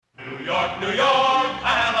New York, a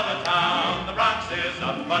hell of a town. The Bronx is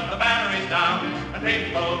up, but the Battery's down. And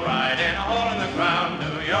people ride in a hole in the ground.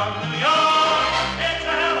 New York, it's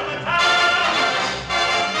a hell of a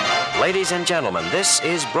town. Ladies and gentlemen, this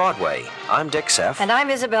is Broadway. I'm Dick Seff. And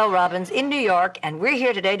I'm Isabel Robbins in New York, and we're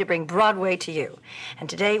here today to bring Broadway to you. And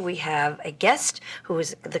today we have a guest who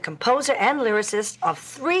is the composer and lyricist of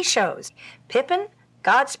 3 shows, Pippin,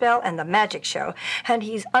 Godspell, and The Magic Show, and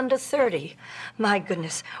he's under 30. My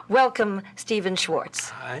goodness. Welcome, Stephen Schwartz.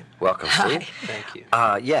 Hi. Welcome, Steve. Thank you.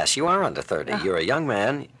 Yes, you are under 30. You're a young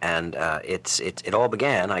man, and it all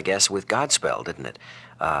began, I guess, with Godspell, didn't it?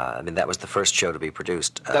 I mean, that was the first show to be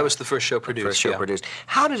produced. That was the first show produced, produced.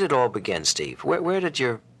 How did it all begin, Steve? Where did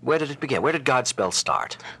it begin? Where did Godspell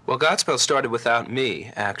start? Well, Godspell started without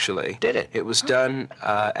me, actually. Did it? It was done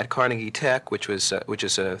at Carnegie Tech, which is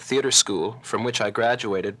a theater school from which I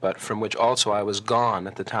graduated, but from which also I was gone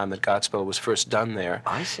at the time that Godspell was first done there.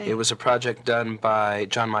 I see. It was a project done by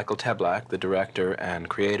John Michael Teblak, the director and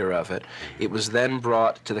creator of it. It was then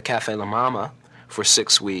brought to the Café La Mama for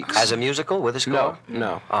 6 weeks. As a musical with a score?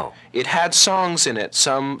 No. Oh. It had songs in it,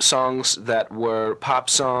 some songs that were pop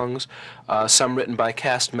songs, some written by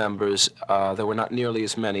cast members. There were not nearly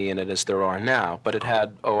as many in it as there are now, but it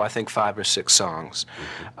had, I think 5 or 6 songs.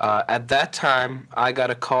 At that time, I got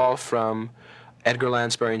a call from Edgar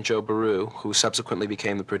Lansbury and Joe Baru, who subsequently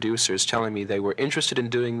became the producers, telling me they were interested in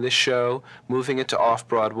doing this show, moving it to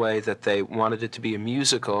off-Broadway, that they wanted it to be a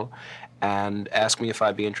musical, and asked me if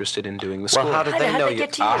I'd be interested in doing the score. Well, how did they know you?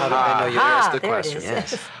 How did they know you? There's the there question. it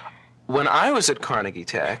is. Yes. When I was at Carnegie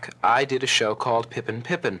Tech, I did a show called Pippin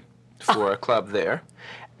Pippin for a club there.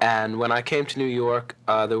 And when I came to New York,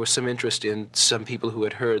 there was some interest in some people who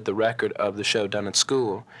had heard the record of the show done at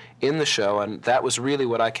school in the show, and that was really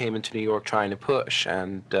what I came into New York trying to push.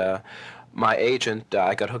 And my agent,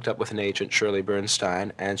 I got hooked up with an agent, Shirley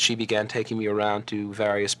Bernstein, and she began taking me around to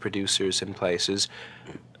various producers and places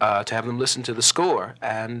to have them listen to the score,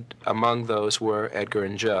 and among those were Edgar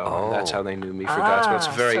and Joe. Oh. And that's how they knew me for Godspell. It's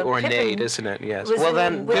very so ornate, Pippin isn't it? Yes. was Well, in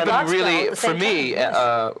then, with Pippin Godspell really, at the for same me, time,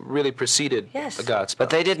 yes. really preceded Yes. Godspell. But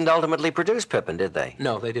they didn't ultimately produce Pippin, did they?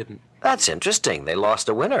 No, they didn't. That's interesting. They lost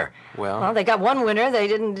a winner. Well, they got one winner. They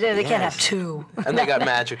didn't. They can't have 2. And they got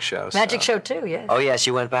Magic Show. Magic Show too. Yes. Oh, yes,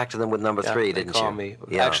 you went back to them with number 3, they didn't called you? me.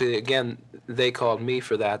 Yeah. Actually, again, they called me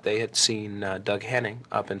for that. They had seen Doug Henning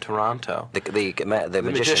up in Toronto. The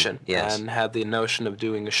magician. Yes. And had the notion of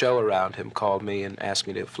doing a show around him, called me and asked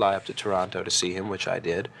me to fly up to Toronto to see him, which I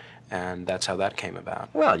did, and that's how that came about.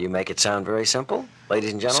 Well, you make it sound very simple,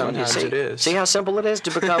 ladies and gentlemen. Sometimes you see, it is. See how simple it is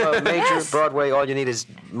to become a major Yes. Broadway? All you need is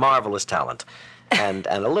marvelous talent and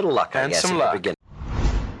a little luck, I And guess, some at luck. the beginning.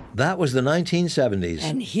 That was the 1970s.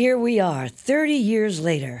 And here we are, 30 years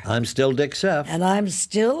later. I'm still Dick Seff. And I'm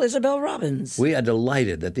still Isabel Robbins. We are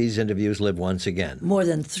delighted that these interviews live once again. More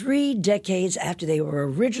than 3 decades after they were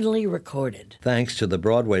originally recorded. Thanks to the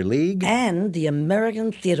Broadway League. And the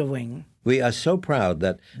American Theater Wing. We are so proud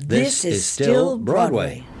that this is still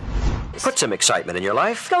Broadway. Put some excitement in your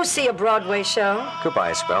life. Go see a Broadway show.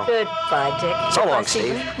 Goodbye, Isabel. Goodbye, Dick. So Goodbye, long,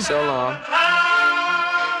 Steve. So long.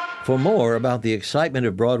 For more about the excitement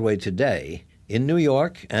of Broadway today, in New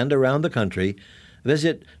York and around the country,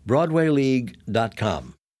 visit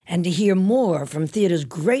BroadwayLeague.com. And to hear more from theater's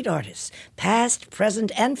great artists, past,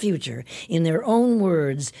 present, and future, in their own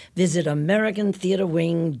words, visit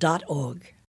AmericanTheaterWing.org.